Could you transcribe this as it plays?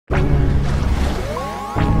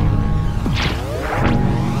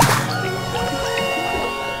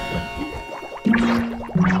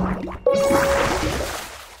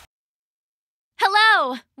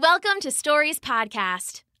to Stories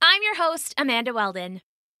Podcast. I'm your host, Amanda Weldin.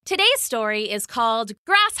 Today's story is called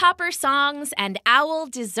Grasshopper Songs and Owl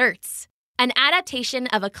Desserts, an adaptation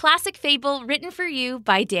of a classic fable written for you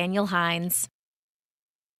by Daniel Hinds.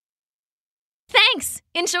 Thanks!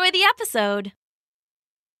 Enjoy the episode!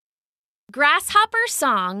 Grasshopper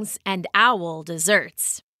Songs and Owl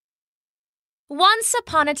Desserts. Once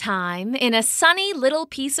upon a time, in a sunny little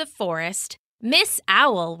piece of forest, Miss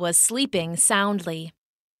Owl was sleeping soundly.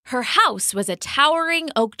 Her house was a towering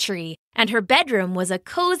oak tree, and her bedroom was a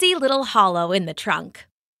cozy little hollow in the trunk.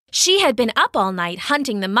 She had been up all night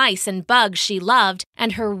hunting the mice and bugs she loved,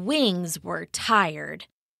 and her wings were tired.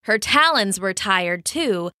 Her talons were tired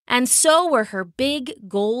too, and so were her big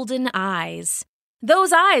golden eyes.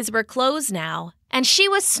 Those eyes were closed now, and she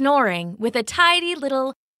was snoring with a tidy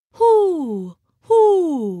little hoo,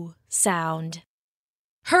 hoo sound.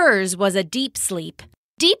 Hers was a deep sleep,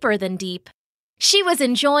 deeper than deep. She was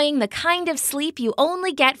enjoying the kind of sleep you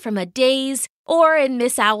only get from a day's, or in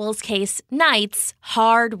Miss Owl's case, night's,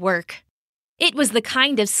 hard work. It was the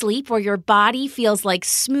kind of sleep where your body feels like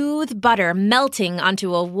smooth butter melting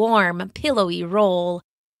onto a warm, pillowy roll.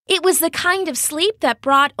 It was the kind of sleep that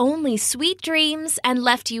brought only sweet dreams and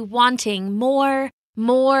left you wanting more,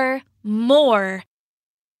 more, more.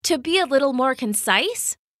 To be a little more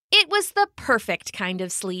concise, it was the perfect kind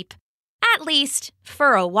of sleep. At least,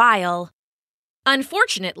 for a while.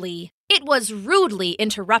 Unfortunately, it was rudely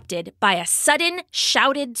interrupted by a sudden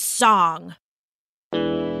shouted song.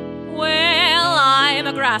 Well, I'm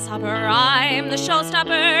a grasshopper, I'm the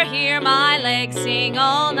showstopper. Hear my legs sing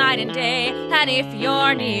all night and day. And if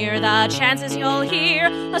you're near, the chances you'll hear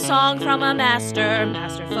a song from a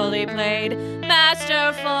masterfully played,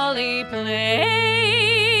 masterfully played.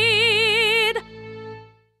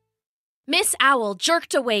 Miss Owl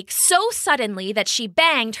jerked awake so suddenly that she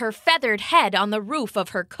banged her feathered head on the roof of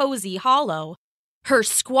her cozy hollow. Her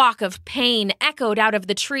squawk of pain echoed out of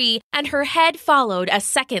the tree, and her head followed a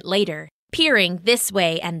second later, peering this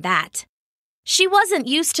way and that. She wasn't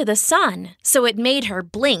used to the sun, so it made her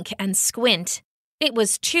blink and squint. It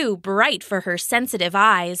was too bright for her sensitive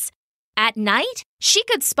eyes. At night, she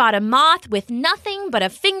could spot a moth with nothing but a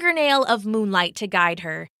fingernail of moonlight to guide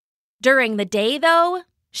her. During the day, though,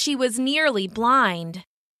 she was nearly blind.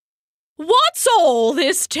 "What's all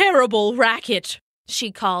this terrible racket?" she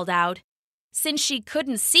called out. Since she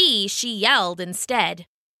couldn't see, she yelled instead.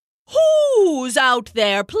 "Who's out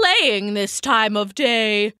there playing this time of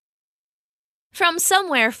day?" From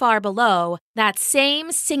somewhere far below, that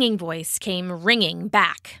same singing voice came ringing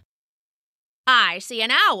back. "I see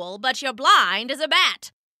an owl, but you're blind as a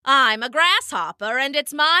bat. I'm a grasshopper, and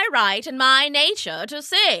it's my right and my nature to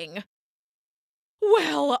sing."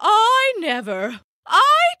 "Well, I never.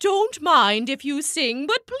 I don't mind if you sing,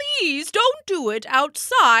 but please don't do it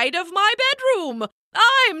outside of my bedroom.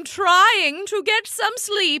 I'm trying to get some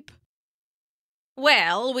sleep."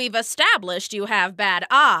 "Well, we've established you have bad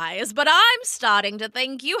eyes, but I'm starting to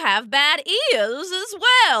think you have bad ears as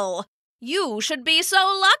well. You should be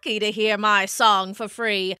so lucky to hear my song for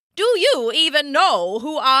free. Do you even know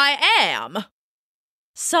who I am?"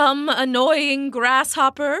 "Some annoying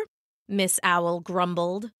grasshopper," Miss Owl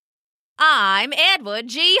grumbled. "I'm Edward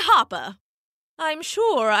G. Hopper." "I'm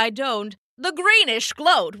sure I don't." "The greenish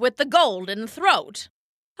gloat with the golden throat."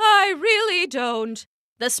 "I really don't."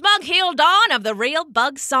 "The smug-heeled dawn of the real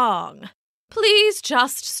bug song." "Please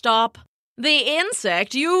just stop." "The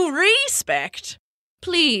insect you respect."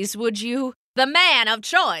 "Please, would you?" "The man of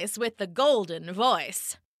choice with the golden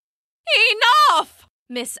voice." "Enough!"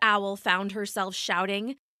 Miss Owl found herself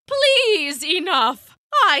shouting. "Please, enough!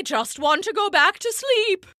 I just want to go back to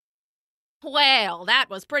sleep." "Well, that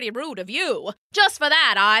was pretty rude of you. Just for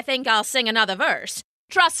that, I think I'll sing another verse.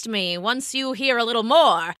 Trust me, once you hear a little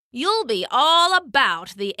more, you'll be all about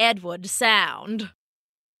the Edward sound."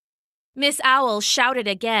 Miss Owl shouted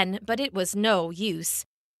again, but it was no use.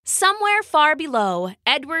 Somewhere far below,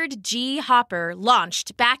 Edward G. Hopper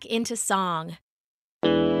launched back into song.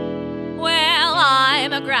 "Well,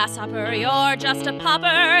 I'm a grasshopper, you're just a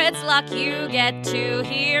popper. It's luck you get to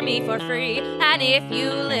hear me for free. And if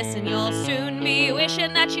you listen, you'll soon be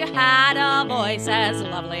wishing that you had a voice as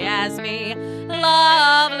lovely as me.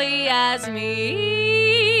 Lovely as me."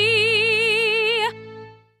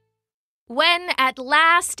 When at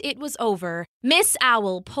last it was over, Miss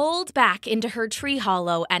Owl pulled back into her tree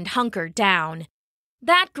hollow and hunkered down.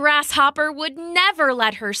 That grasshopper would never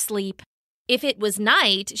let her sleep. If it was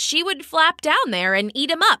night, she would flap down there and eat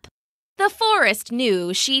him up. The forest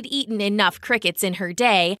knew she'd eaten enough crickets in her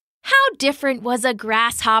day. How different was a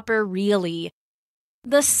grasshopper really?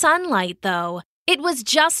 The sunlight, though, it was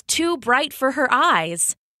just too bright for her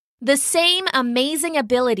eyes. The same amazing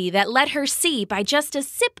ability that let her see by just a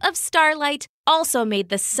sip of starlight also made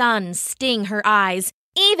the sun sting her eyes,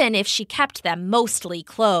 even if she kept them mostly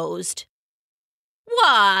closed.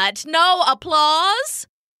 "What, no applause?"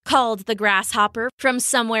 called the grasshopper from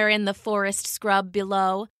somewhere in the forest scrub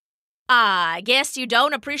below. "I guess you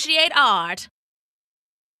don't appreciate art."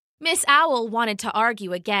 Miss Owl wanted to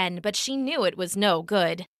argue again, but she knew it was no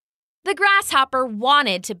good. The grasshopper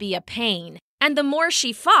wanted to be a pain, and the more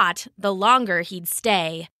she fought, the longer he'd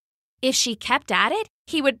stay. If she kept at it,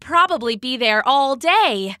 he would probably be there all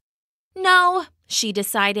day. No, she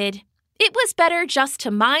decided. It was better just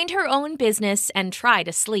to mind her own business and try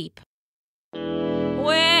to sleep.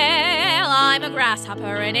 "Well, I'm a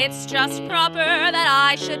grasshopper, and it's just proper that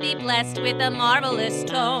I should be blessed with a marvelous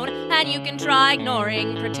tone. And you can try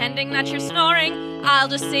ignoring, pretending that you're snoring. I'll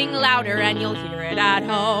just sing louder and you'll hear it at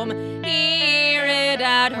home. Hear it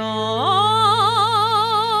at home."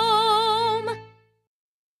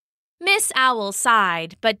 Miss Owl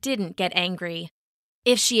sighed, but didn't get angry.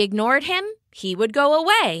 If she ignored him, he would go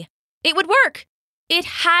away. It would work. It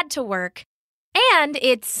had to work. And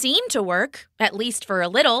it seemed to work, at least for a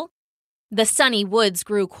little. The sunny woods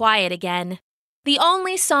grew quiet again. The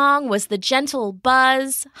only song was the gentle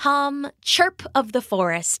buzz, hum, chirp of the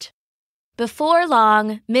forest. Before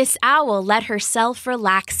long, Miss Owl let herself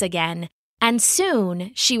relax again, and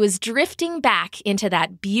soon she was drifting back into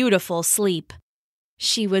that beautiful sleep.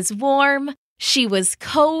 She was warm, she was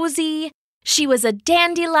cozy, she was a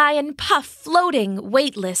dandelion puff floating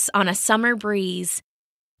weightless on a summer breeze.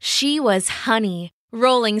 She was honey,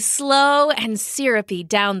 rolling slow and syrupy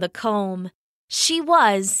down the comb. She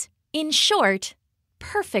was, in short,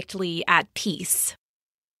 perfectly at peace.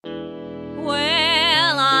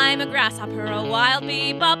 "Well, I'm a grasshopper, a wild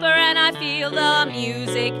bee-bopper, and I feel the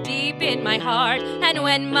music deep in my heart. And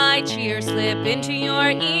when my cheers slip into your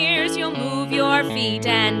ears, you'll move your feet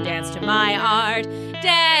and dance to my art.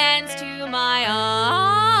 Dance to my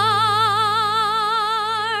art."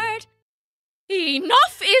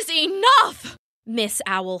 Enough is enough, Miss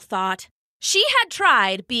Owl thought. She had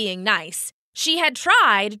tried being nice. She had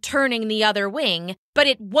tried turning the other wing, but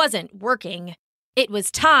it wasn't working. It was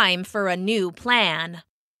time for a new plan.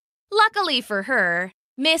 Luckily for her,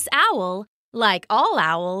 Miss Owl, like all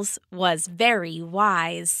owls, was very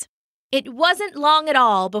wise. It wasn't long at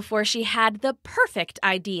all before she had the perfect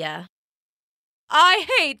idea. "I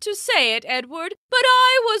hate to say it, Edward, but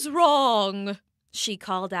I was wrong," she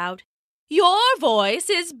called out. "Your voice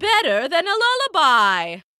is better than a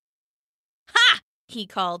lullaby." "Ha!" he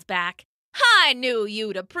called back. "I knew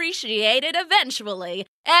you'd appreciate it eventually.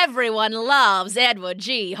 Everyone loves Edward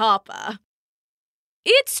G. Hopper."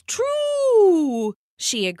 "It's true,"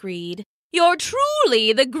 she agreed. "You're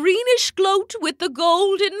truly the greenish gloat with the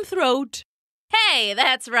golden throat." "Hey,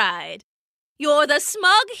 that's right. You're the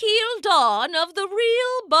smug-heel dawn of the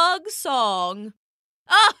real bug song."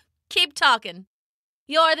 "Oh, keep talking.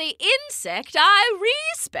 You're the insect I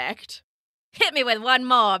respect." "Hit me with one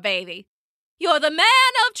more, baby." "You're the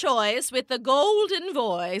man of choice with the golden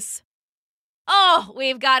voice." "Oh,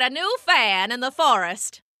 we've got a new fan in the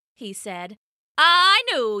forest," he said. "I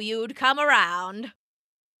knew you'd come around."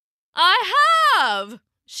 "I have,"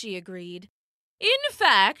 she agreed. "In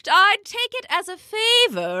fact, I'd take it as a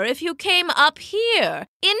favor if you came up here,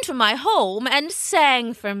 into my home, and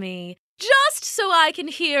sang for me, just so I can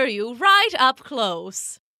hear you right up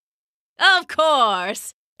close." "Of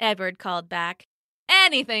course," Edward called back.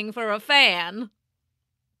 "Anything for a fan."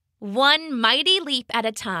 One mighty leap at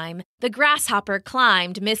a time, the grasshopper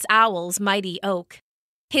climbed Miss Owl's mighty oak.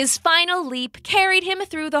 His final leap carried him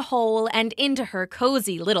through the hole and into her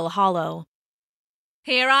cozy little hollow.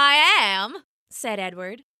 "Here I am," said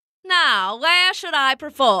Edward. "Now, where should I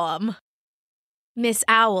perform?" Miss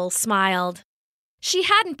Owl smiled. She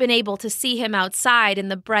hadn't been able to see him outside in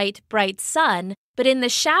the bright, bright sun, but in the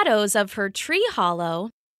shadows of her tree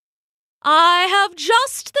hollow. "I have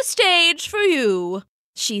just the stage for you,"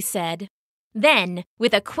 she said. Then,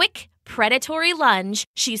 with a quick, predatory lunge,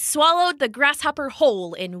 she swallowed the grasshopper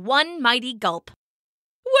whole in one mighty gulp.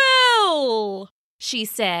 "Well," she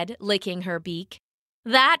said, licking her beak,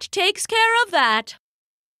 "that takes care of that."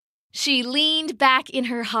 She leaned back in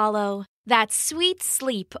her hollow, that sweet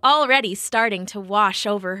sleep already starting to wash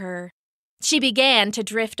over her. She began to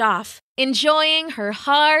drift off, enjoying her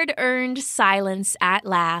hard-earned silence at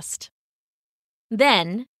last.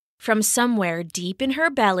 Then, from somewhere deep in her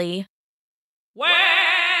belly,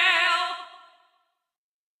 "Well!"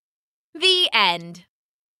 The end.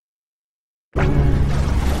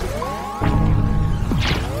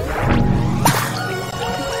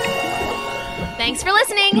 Thanks for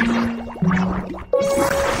listening!